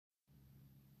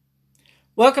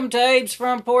Welcome to Abe's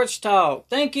Front Porch Talk.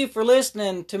 Thank you for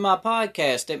listening to my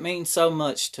podcast. It means so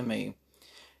much to me.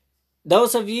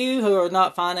 Those of you who are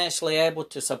not financially able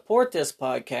to support this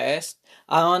podcast,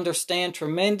 I understand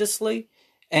tremendously.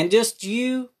 And just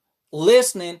you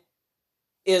listening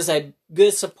is a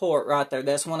good support right there.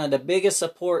 That's one of the biggest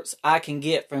supports I can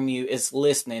get from you is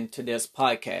listening to this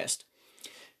podcast.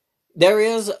 There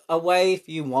is a way if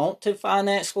you want to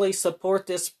financially support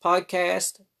this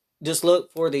podcast. Just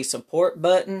look for the support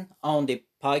button on the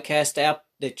podcast app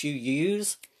that you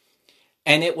use,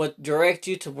 and it will direct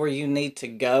you to where you need to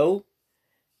go.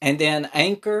 And then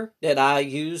Anchor that I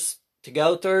use to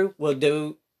go through will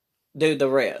do the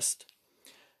rest.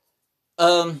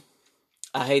 I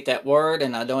hate that word,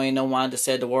 and I don't even know why I just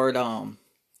said the word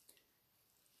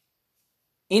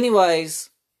Anyways,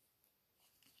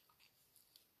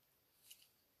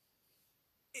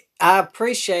 I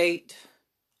appreciate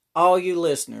all you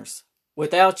listeners.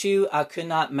 Without you, I could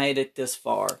not made it this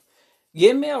far.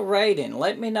 Give me a rating.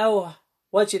 Let me know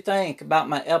what you think about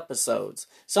my episodes.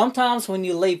 Sometimes when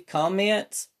you leave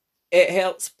comments, it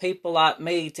helps people like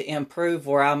me to improve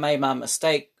where I made my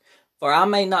mistake. For I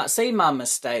may not see my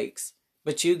mistakes,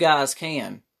 but you guys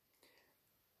can.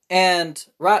 And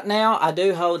right now, I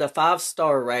do hold a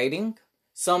 5-star rating.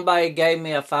 Somebody gave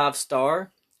me a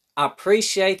 5-star. I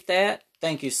appreciate that.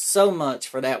 Thank you so much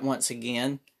for that once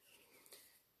again.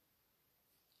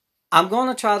 I'm going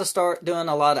to try to start doing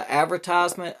a lot of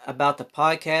advertisement about the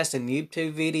podcast and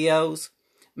YouTube videos.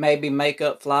 Maybe make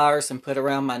up flyers and put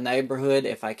around my neighborhood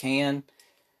if I can.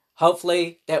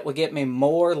 Hopefully that will get me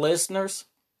more listeners.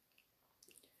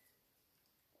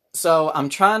 So I'm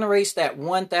trying to reach that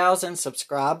 1,000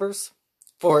 subscribers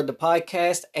for the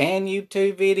podcast and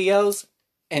YouTube videos.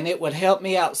 And it would help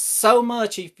me out so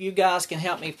much if you guys can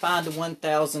help me find the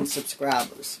 1,000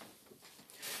 subscribers.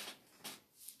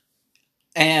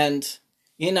 And,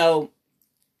 and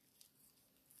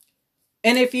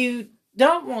if you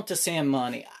don't want to send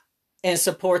money and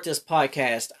support this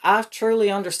podcast, I truly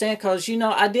understand because,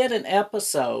 I did an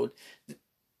episode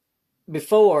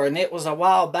before, and it was a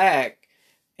while back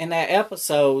in that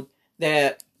episode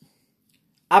that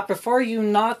I prefer you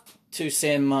not to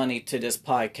send money to this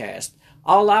podcast.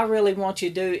 All I really want you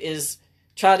to do is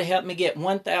try to help me get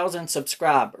 1,000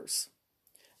 subscribers.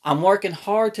 I'm working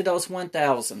hard to those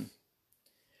 1,000.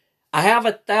 I have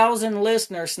 1,000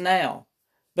 listeners now,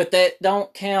 but that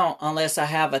don't count unless I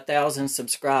have 1,000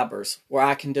 subscribers where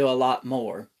I can do a lot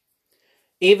more.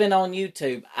 Even on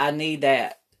YouTube, I need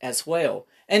that as well.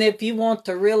 And if you want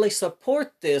to really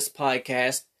support this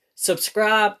podcast,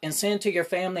 subscribe and send to your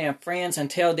family and friends and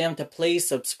tell them to please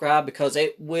subscribe because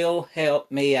it will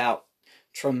help me out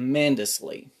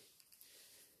tremendously.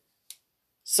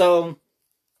 So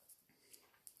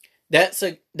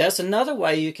that's another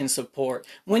way you can support.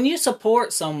 When you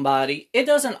support somebody, it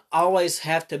doesn't always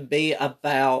have to be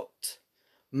about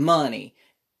money.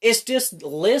 It's just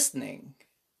listening.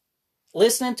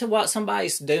 Listening to what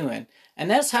somebody's doing. And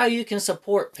that's how you can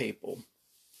support people.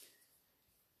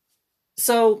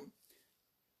 So,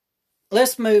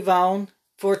 let's move on.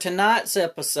 For tonight's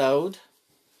episode,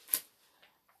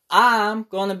 I'm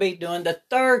going to be doing the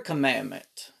 3rd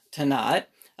commandment tonight.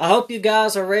 I hope you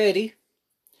guys are ready.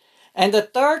 And the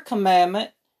 3rd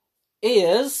commandment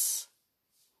is,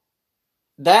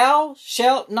 Thou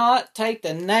shalt not take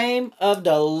the name of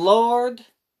the Lord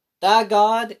thy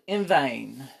God in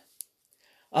vain.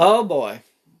 Oh boy.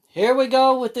 Here we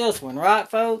go with this one,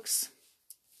 right folks?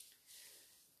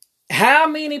 How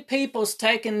many people's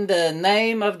taken the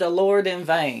name of the Lord in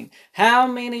vain? How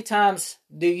many times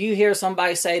do you hear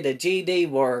somebody say the GD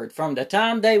word from the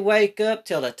time they wake up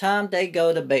till the time they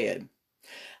go to bed?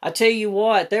 I tell you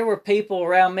what, there were people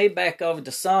around me back over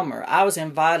the summer. I was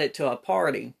invited to a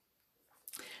party.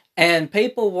 And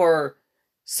people were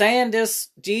saying this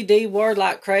GD word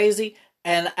like crazy.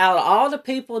 And out of all the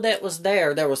people that was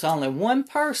there was only one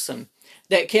person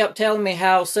that kept telling me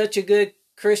how such a good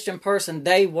Christian person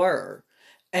they were.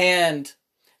 And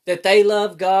that they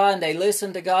loved God and they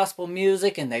listened to gospel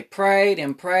music and they prayed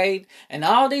and prayed. And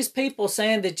all these people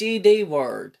saying the GD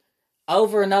word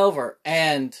over and over.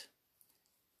 And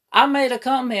I made a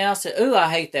comment. I said, ooh, I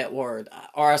hate that word.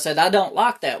 Or I said, I don't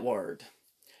like that word.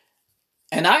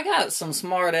 And I got some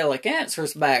smart aleck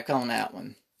answers back on that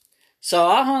one. So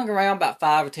I hung around about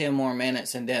 5 or 10 more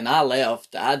minutes and then I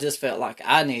left. I just felt like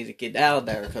I needed to get out of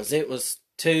there because it was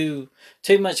too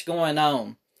much going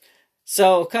on.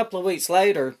 So a couple of weeks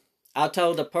later, I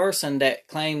told the person that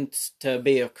claimed to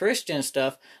be a Christian and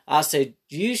stuff, I said,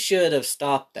 you should have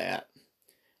stopped that.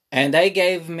 And they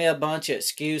gave me a bunch of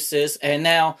excuses. And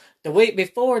now The week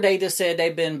before, they just said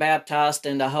they'd been baptized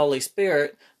in the Holy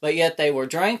Spirit, but yet they were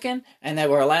drinking and they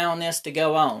were allowing this to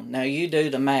go on. Now, you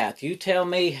do the math. You tell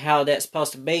me how that's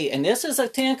supposed to be. And this is a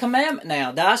 10 commandment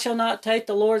now. Thou shalt not take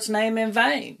the Lord's name in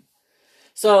vain.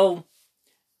 So,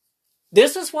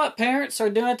 this is what parents are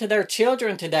doing to their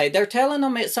children today. They're telling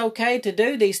them it's okay to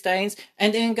do these things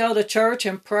and then go to church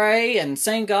and pray and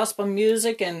sing gospel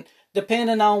music, and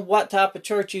depending on what type of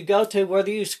church you go to,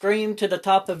 whether you scream to the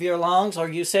top of your lungs or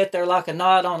you sit there like a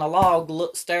knot on a log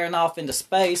staring off into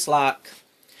space like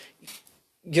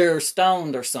you're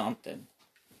stoned or something.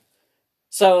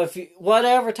 So if you,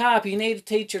 whatever type, you need to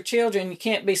teach your children, you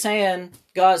can't be saying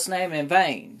God's name in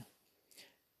vain.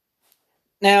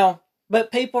 Now,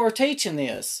 but people are teaching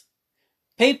this.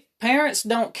 Parents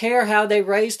don't care how they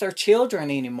raise their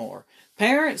children anymore.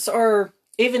 Parents are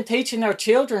even teaching their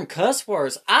children cuss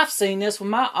words. I've seen this with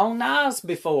my own eyes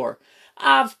before.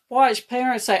 I've watched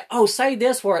parents say, oh, say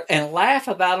this word, and laugh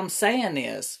about them saying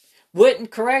this.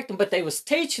 Wouldn't correct them, but they was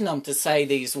teaching them to say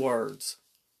these words.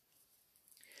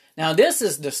 Now, this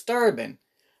is disturbing.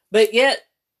 But yet,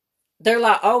 they're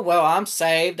like, oh, well, I'm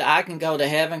saved. I can go to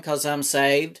heaven because I'm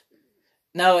saved.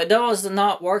 No, it does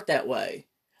not work that way.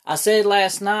 I said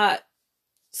last night's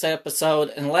episode,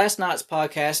 in last night's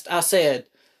podcast, I said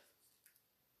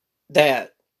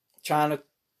that, trying to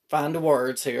find the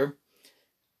words here,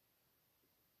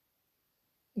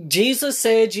 Jesus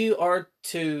said you are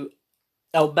to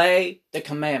obey the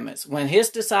commandments. When his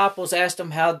disciples asked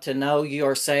him how to know you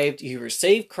are saved, you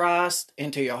receive Christ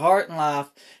into your heart and life,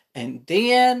 and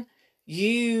then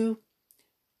you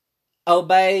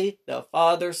obey the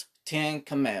Father's 10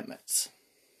 commandments.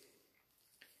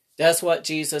 That's what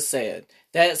Jesus said.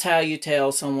 That's how you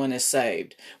tell someone is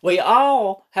saved. We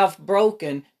all have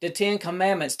broken the 10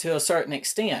 commandments to a certain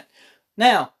extent.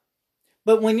 Now,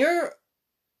 but when you're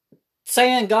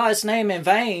saying God's name in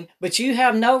vain, but you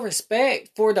have no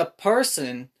respect for the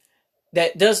person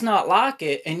that does not like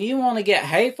it, and you want to get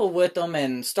hateful with them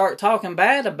and start talking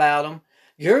bad about them,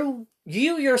 you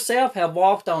yourself have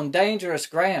walked on dangerous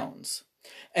grounds.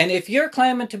 And if you're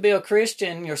claiming to be a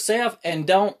Christian yourself and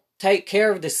don't take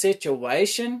care of the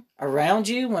situation around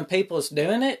you when people's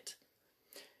doing it,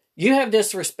 you have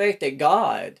disrespected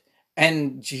God.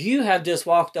 And you have just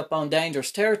walked up on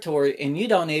dangerous territory and you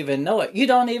don't even know it. You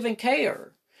don't even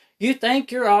care. You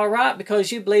think you're all right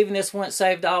because you believe in this once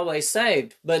saved, always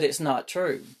saved. But it's not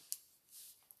true.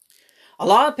 A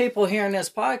lot of people hearing this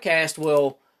podcast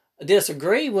will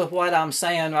disagree with what I'm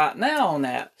saying right now on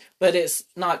that. But it's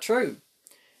not true.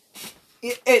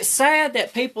 It's sad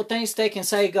that people think they can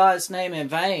say God's name in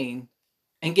vain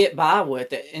and get by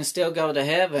with it and still go to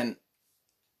heaven.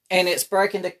 And it's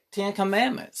breaking the 10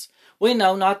 commandments. We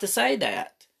know not to say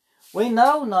that. We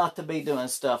know not to be doing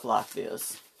stuff like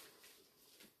this.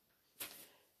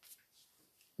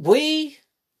 We,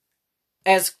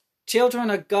 as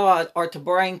children of God, are to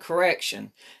bring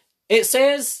correction. It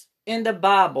says in the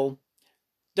Bible,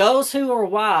 those who are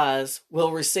wise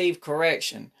will receive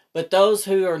correction, but those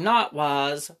who are not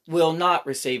wise will not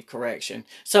receive correction.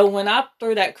 So when I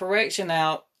threw that correction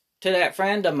out to that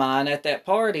friend of mine at that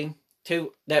party,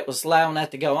 that was allowing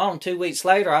that to go on, 2 weeks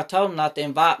later, I told them not to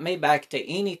invite me back to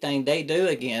anything they do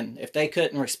again if they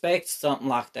couldn't respect something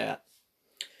like that.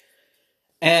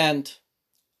 And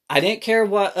I didn't care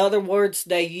what other words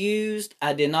they used.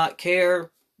 I did not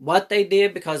care what they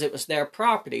did because it was their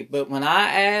property. But when I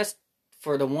asked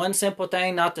for the one simple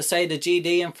thing, not to say the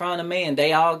GD in front of me, and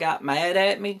they all got mad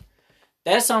at me,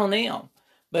 that's on them.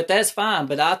 But that's fine.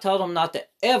 But I told them not to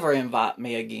ever invite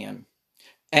me again.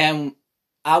 And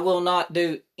I will not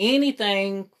do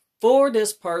anything for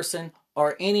this person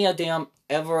or any of them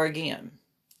ever again.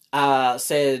 I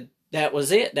said that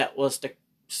was it. That was the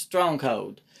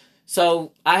stronghold.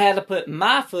 So I had to put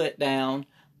my foot down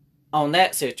on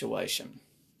that situation.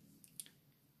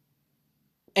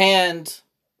 And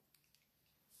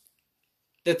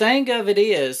the thing of it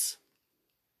is,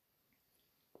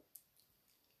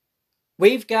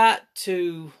 we've got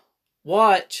to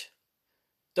watch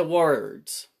the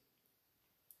words.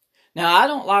 Now, I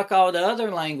don't like all the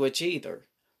other language either,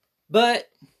 but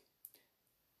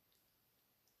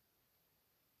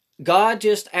God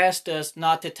just asked us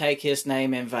not to take his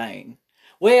name in vain.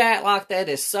 We act like that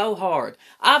is so hard.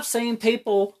 I've seen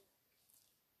people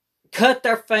cut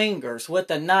their fingers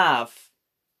with a knife,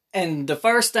 and the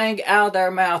first thing out of their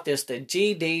mouth is the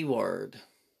GD word.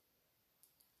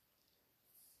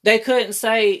 They couldn't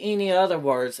say any other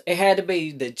words. It had to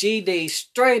be the GD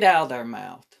straight out of their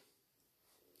mouth.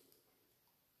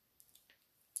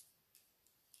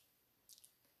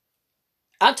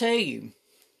 I tell you,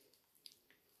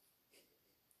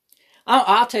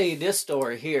 I'll tell you this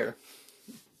story here.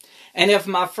 And if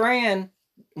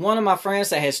one of my friends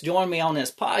that has joined me on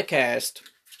this podcast,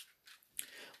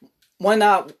 one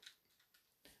night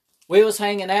we was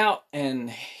hanging out and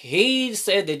he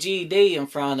said the GD in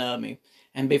front of me.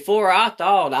 And before I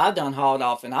thought, I done hauled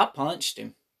off and I punched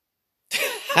him.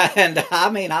 And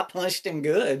I punched him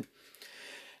good.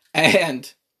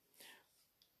 And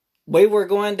we were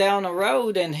going down the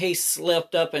road and he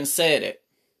slipped up and said it.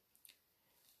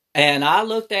 And I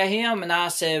looked at him and I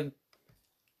said,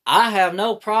 I have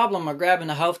no problem of grabbing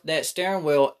the hold of that steering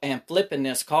wheel and flipping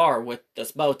this car with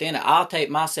us both in it. I'll take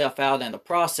myself out in the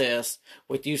process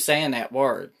with you saying that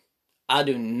word. I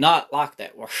do not like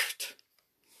that word.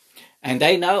 And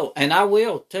they know, and I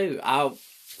will too.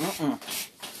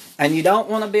 And you don't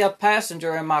want to be a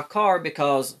passenger in my car,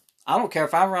 because I don't care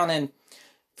if I'm running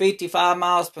 55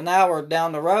 miles per hour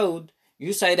down the road.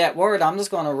 You say that word, I'm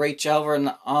just going to reach over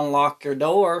and unlock your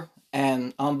door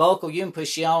and unbuckle you and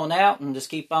push you on out and just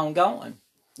keep on going.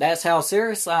 That's how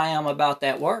serious I am about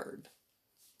that word.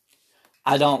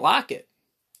 I don't like it.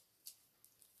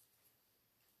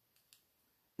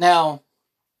 Now,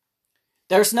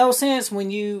 there's no sense when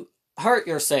you hurt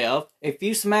yourself, if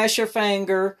you smash your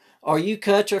finger or you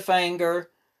cut your finger,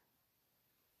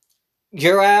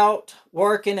 you're out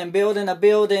working and building a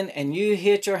building and you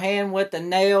hit your hand with a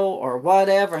nail or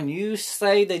whatever and you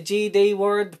say the GD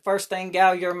word, the first thing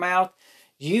out of your mouth,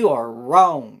 you are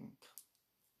wrong.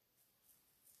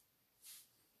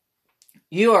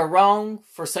 You are wrong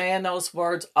for saying those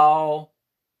words all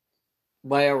the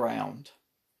way around.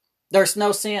 There's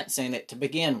no sense in it to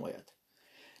begin with.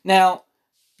 Now,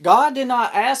 God did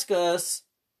not ask us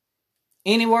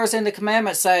anywhere in the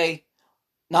commandments say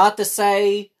not to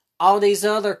say all these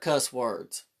other cuss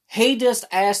words. He just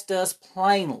asked us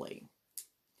plainly.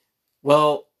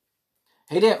 Well,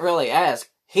 he didn't really ask.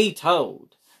 He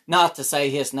told not to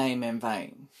say his name in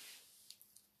vain.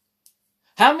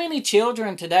 How many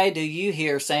children today do you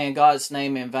hear saying God's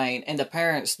name in vain and the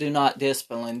parents do not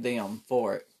discipline them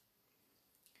for it?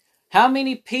 How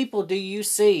many people do you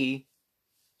see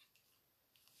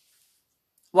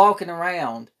walking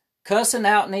around cussing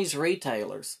out in these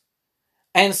retailers?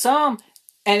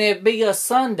 And it'd be a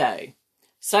Sunday.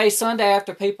 Say Sunday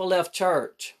after people left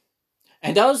church.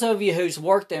 And those of you who's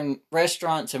worked in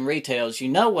restaurants and retails, you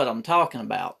know what I'm talking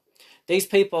about. These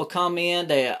people come in,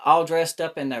 they're all dressed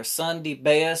up in their Sunday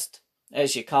best,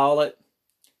 as you call it.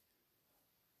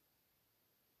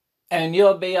 And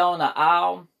you'll be on the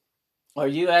aisle, or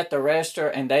you at the register,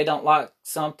 and they don't like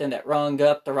something that rung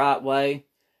up the right way.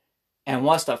 And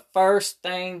what's the first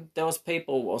thing those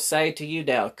people will say to you?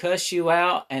 They'll cuss you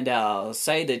out and they'll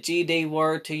say the GD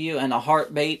word to you in a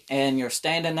heartbeat, and you're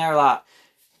standing there like,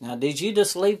 now did you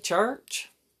just leave church?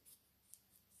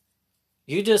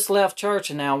 You just left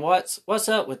church and now what's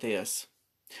up with this?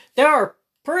 There are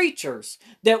preachers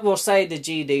that will say the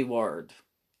GD word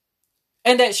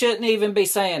and that shouldn't even be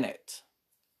saying it.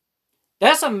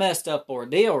 That's a messed up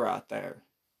ordeal right there.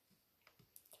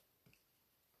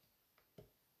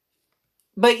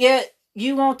 But yet,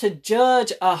 you want to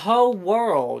judge a whole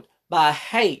world by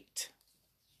hate.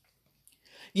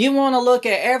 You want to look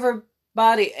at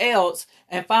everybody else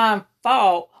and find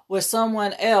fault with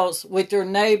someone else, with your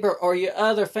neighbor or your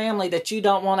other family that you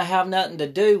don't want to have nothing to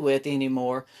do with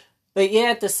anymore. But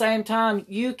yet, at the same time,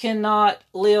 you cannot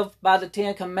live by the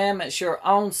 10 Commandments your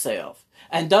own self.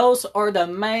 And those are the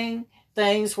main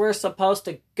things we're supposed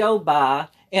to go by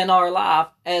in our life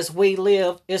as we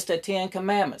live, is the 10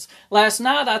 Commandments. Last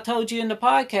night I told you in the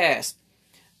podcast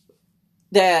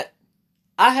that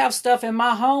I have stuff in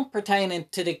my home pertaining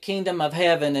to the kingdom of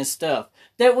heaven and stuff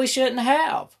that we shouldn't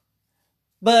have.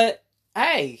 But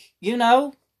hey, you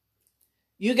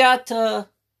got to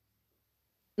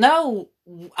know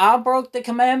I broke the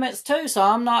commandments too, so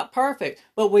I'm not perfect.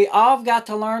 But we all got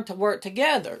to learn to work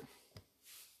together.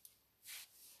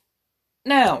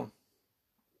 Now,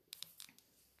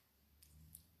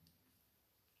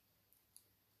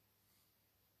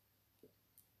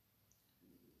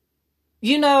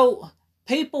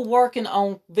 people working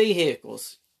on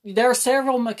vehicles. There are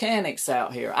several mechanics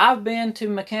out here. I've been to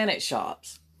mechanic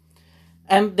shops.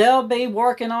 And they'll be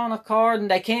working on a car and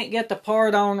they can't get the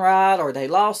part on right, or they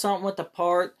lost something with the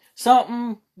part.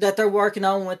 Something that they're working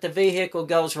on with the vehicle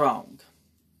goes wrong.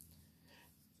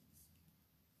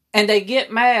 And they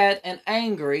get mad and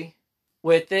angry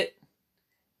with it.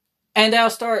 And they'll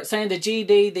start saying the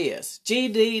GD this,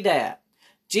 GD that,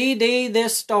 GD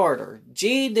this starter,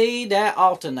 GD that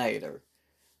alternator.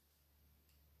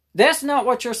 That's not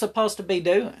what you're supposed to be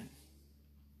doing.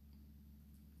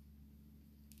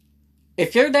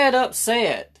 If you're that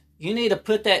upset, you need to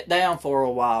put that down for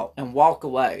a while and walk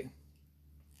away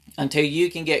until you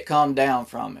can get calmed down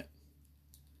from it.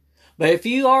 But if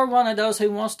you are one of those who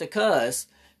wants to cuss,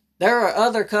 there are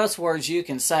other cuss words you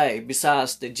can say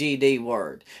besides the GD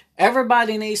word.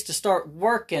 Everybody needs to start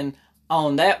working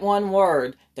on that one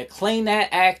word to clean that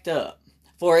act up,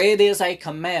 for it is a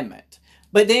commandment.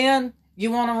 But then you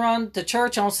want to run to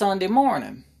church on Sunday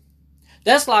morning.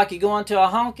 That's like you going to a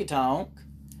honky-tonk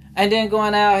and then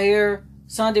going out here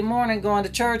Sunday morning going to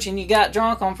church and you got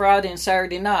drunk on Friday and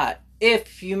Saturday night,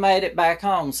 if you made it back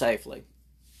home safely.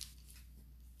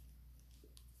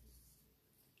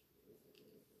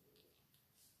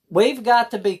 We've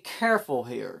got to be careful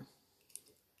here.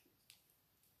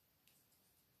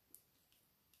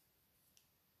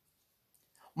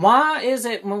 Why is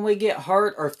it when we get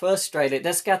hurt or frustrated,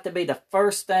 that's got to be the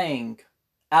first thing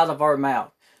out of our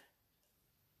mouth?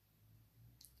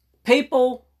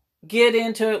 People get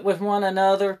into it with one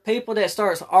another. People that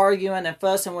starts arguing and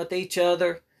fussing with each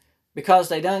other because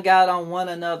they done got on one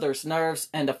another's nerves,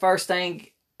 and the first thing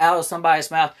out of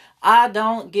somebody's mouth, I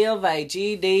don't give a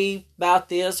GD about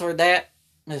this or that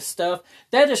stuff.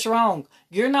 That is wrong.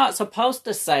 You're not supposed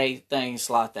to say things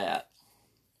like that.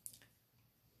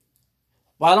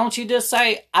 Why don't you just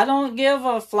say, I don't give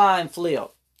a flying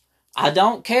flip. I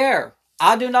don't care.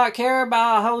 I do not care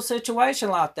about a whole situation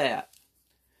like that.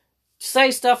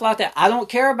 Say stuff like that. I don't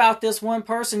care about this one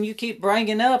person you keep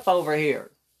bringing up over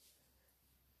here.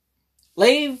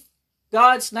 Leave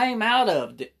God's name out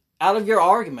of your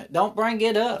argument. Don't bring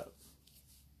it up.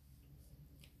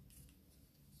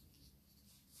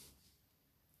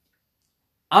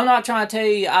 I'm not trying to tell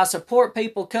you I support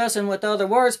people cussing with other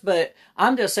words, but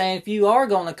I'm just saying if you are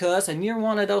going to cuss and you're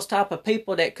one of those type of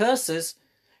people that cusses,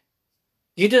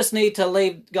 you just need to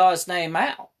leave God's name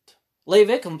out. Leave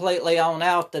it completely on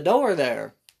out the door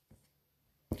there.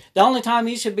 The only time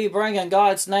you should be bringing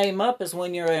God's name up is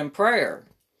when you're in prayer.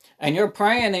 And you're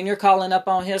praying and you're calling up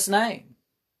on His name.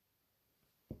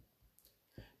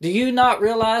 Do you not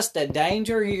realize the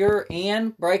danger you're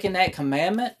in breaking that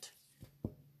commandment?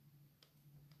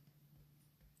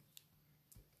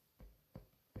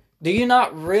 Do you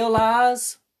not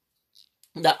realize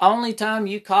the only time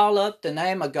you call up the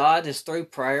name of God is through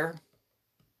prayer?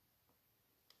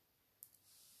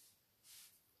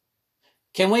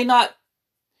 Can we not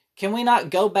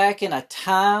go back in a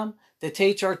time to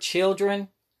teach our children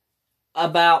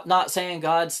about not saying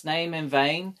God's name in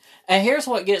vain? And here's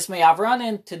what gets me. I've run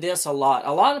into this a lot.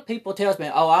 A lot of people tell me,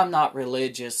 oh, I'm not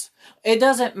religious. It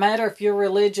doesn't matter if you're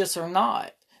religious or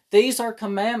not. These are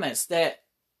commandments that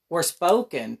were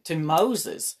spoken to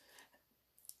Moses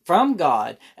from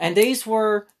God. And these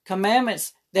were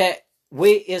commandments that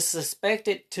we is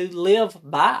suspected to live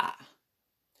by.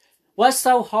 What's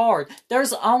so hard?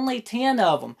 There's only 10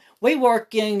 of them. We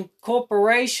work in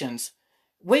corporations.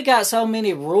 We got so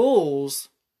many rules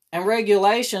and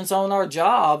regulations on our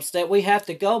jobs that we have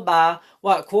to go by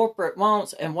what corporate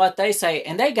wants and what they say.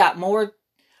 And they got more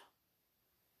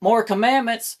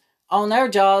commandments on their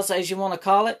jobs, as you want to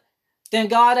call it, than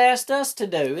God asked us to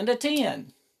do in the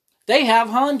 10. They have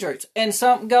hundreds. And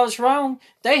something goes wrong,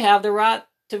 they have the right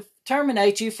to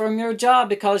terminate you from your job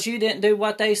because you didn't do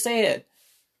what they said.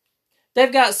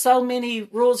 They've got so many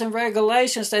rules and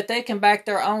regulations that they can back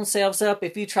their own selves up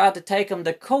if you try to take them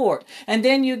to court. And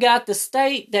then you got the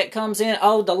state that comes in,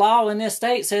 oh, the law in this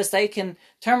state says they can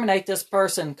terminate this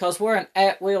person because we're an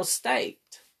at-will state.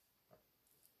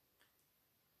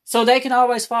 So they can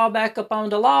always fall back up on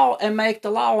the law and make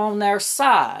the law on their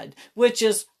side, which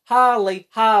is highly,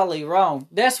 highly wrong.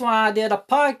 That's why I did a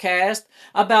podcast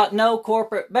about no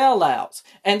corporate bailouts.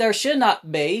 And there should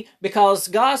not be, because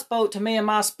God spoke to me in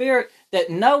my spirit that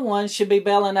no one should be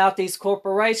bailing out these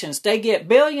corporations. They get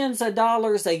billions of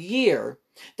dollars a year.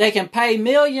 They can pay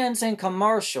millions in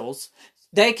commercials.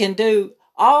 They can do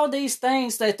all these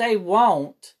things that they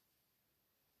want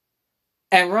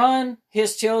and run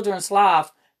His children's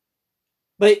life.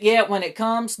 But yet when it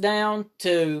comes down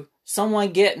to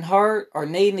someone getting hurt or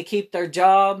needing to keep their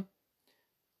job,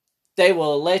 they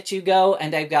will let you go,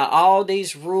 and they've got all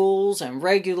these rules and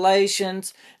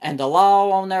regulations and the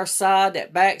law on their side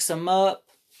that backs them up.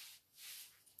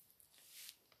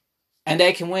 And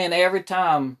they can win every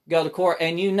time go to court.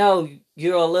 And you know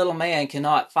you're a little man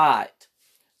cannot fight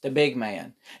the big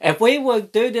man. If we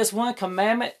would do this one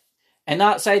commandment and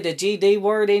not say the GD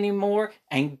word anymore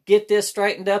and get this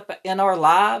straightened up in our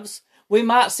lives, we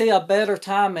might see a better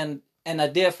time and a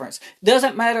difference.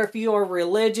 Doesn't matter if you are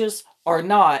religious or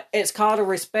not. It's called a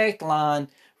respect line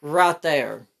right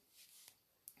there.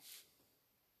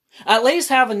 At least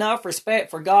have enough respect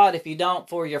for God if you don't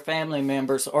for your family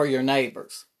members or your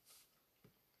neighbors.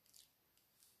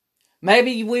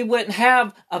 Maybe we wouldn't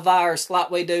have a virus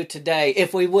like we do today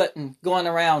if we wouldn't going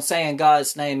around saying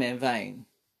God's name in vain.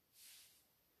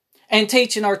 And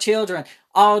teaching our children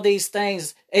all these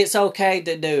things, it's okay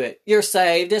to do it. You're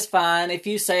saved, it's fine. If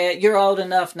you say it, you're old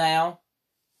enough now.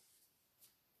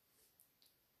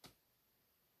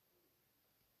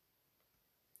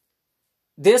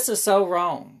 This is so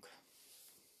wrong.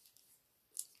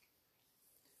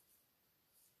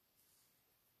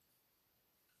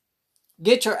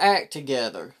 Get your act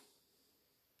together.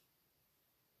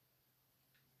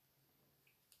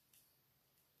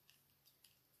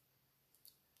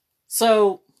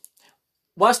 So,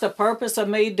 what's the purpose of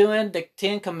me doing the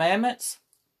 10 Commandments?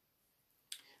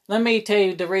 Let me tell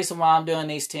you the reason why I'm doing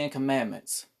these 10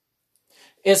 Commandments.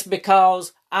 It's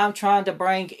because I'm trying to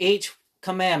bring each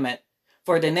commandment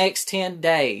for the next 10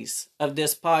 days of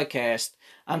this podcast.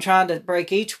 I'm trying to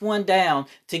break each one down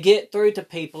to get through to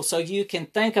people so you can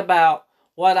think about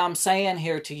what I'm saying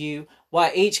here to you,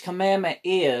 what each commandment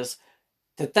is,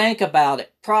 to think about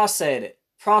it,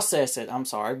 process it.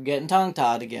 I'm getting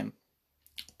tongue-tied again.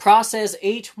 Process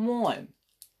each one.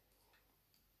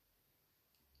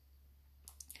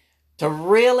 To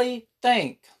really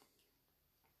think.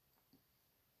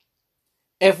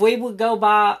 If we would go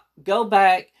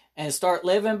back and start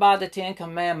living by the 10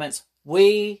 Commandments,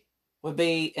 we would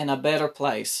be in a better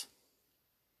place.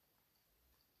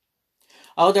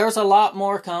 Oh, there's a lot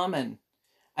more coming.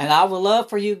 And I would love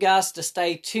for you guys to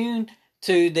stay tuned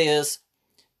to this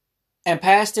and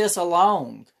pass this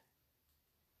along.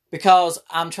 Because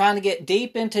I'm trying to get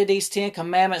deep into these 10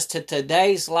 Commandments to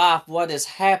today's life, what is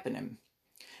happening.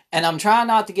 And I'm trying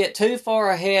not to get too far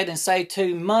ahead and say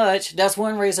too much. That's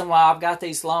one reason why I've got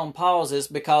these long pauses,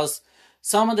 because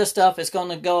some of the stuff is going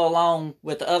to go along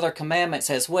with the other commandments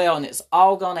as well, and it's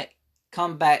all going to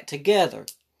come back together.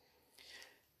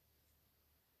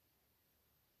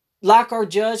 Like our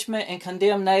judgment and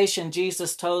condemnation,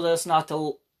 Jesus told us not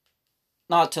to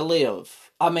do.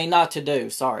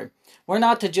 We're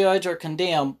not to judge or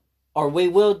condemn, or we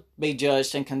will be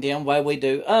judged and condemned while we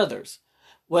do others.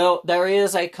 Well, there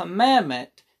is a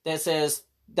commandment that says,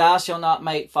 thou shalt not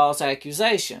make false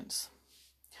accusations.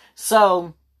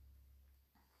 So,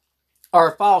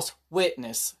 or false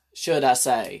witness, should I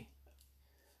say.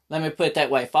 Let me put it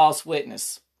that way, false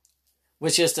witness,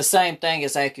 which is the same thing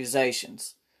as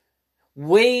accusations.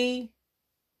 We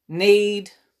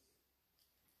need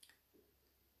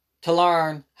to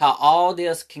learn how all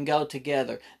this can go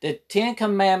together. The 10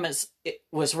 Commandments, it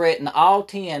was written, all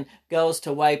 10 goes to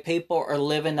the way people are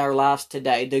living their lives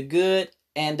today, the good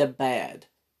and the bad.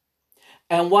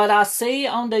 And what I see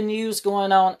on the news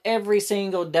going on every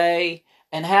single day,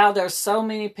 and how there's so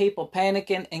many people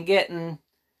panicking and getting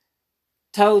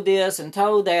told this and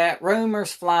told that,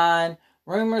 rumors flying,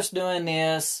 rumors doing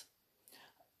this,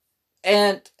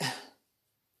 and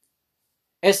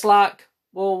it's like,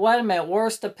 well, wait a minute,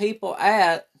 where's the people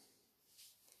at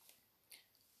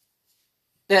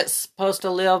that's supposed to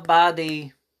live by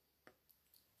the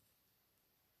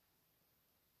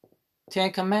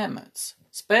 10 Commandments?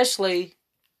 Especially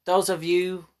those of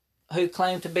you who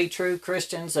claim to be true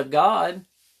Christians of God.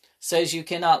 Says you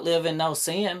cannot live in no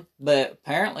sin, but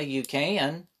apparently you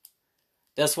can.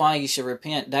 That's why you should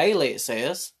repent daily, it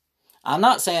says. I'm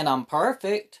not saying I'm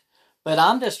perfect, but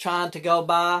I'm just trying to go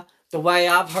by the way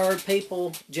I've heard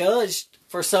people judged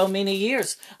for so many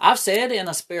years. I've said in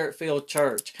a spirit-filled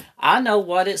church, I know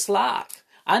what it's like.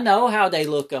 I know how they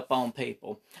look up on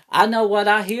people. I know what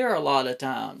I hear a lot of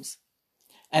times.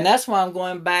 And that's why I'm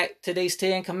going back to these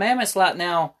 10 Commandments. Like,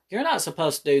 now, you're not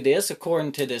supposed to do this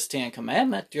according to this 10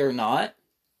 Commandment. You're not.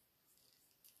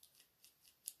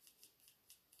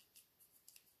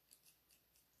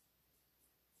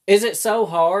 Is it so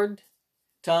hard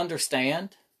to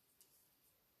understand?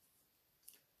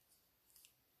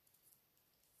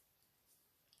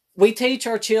 We teach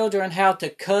our children how to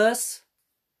cuss.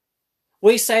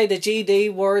 We say the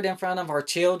GD word in front of our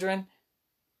children.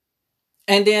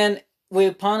 And then we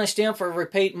punish them for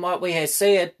repeating what we had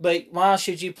said. But why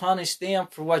should you punish them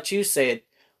for what you said?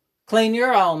 Clean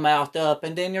your own mouth up,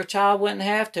 and then your child wouldn't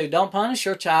have to. Don't punish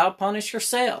your child, punish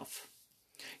yourself.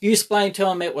 You explain to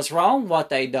them it was wrong what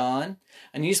they done.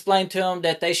 And you explain to them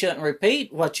that they shouldn't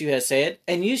repeat what you had said.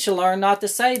 And you should learn not to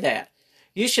say that.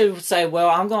 You should say, well,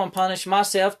 I'm going to punish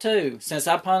myself too. Since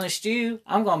I punished you,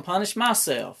 I'm going to punish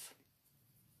myself.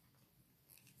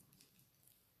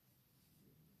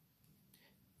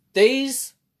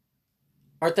 These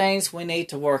are things we need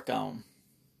to work on.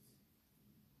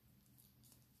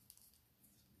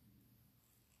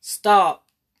 Stop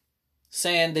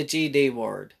saying the GD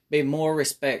word. Be more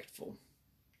respectful.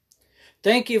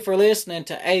 Thank you for listening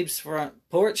to Abe's Front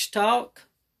Porch Talk.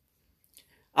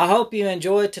 I hope you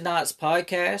enjoyed tonight's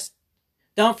podcast.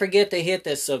 Don't forget to hit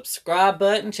the subscribe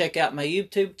button. Check out my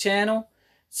YouTube channel.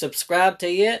 Subscribe to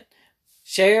it.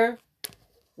 Share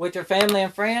with your family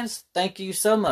and friends. Thank you so much.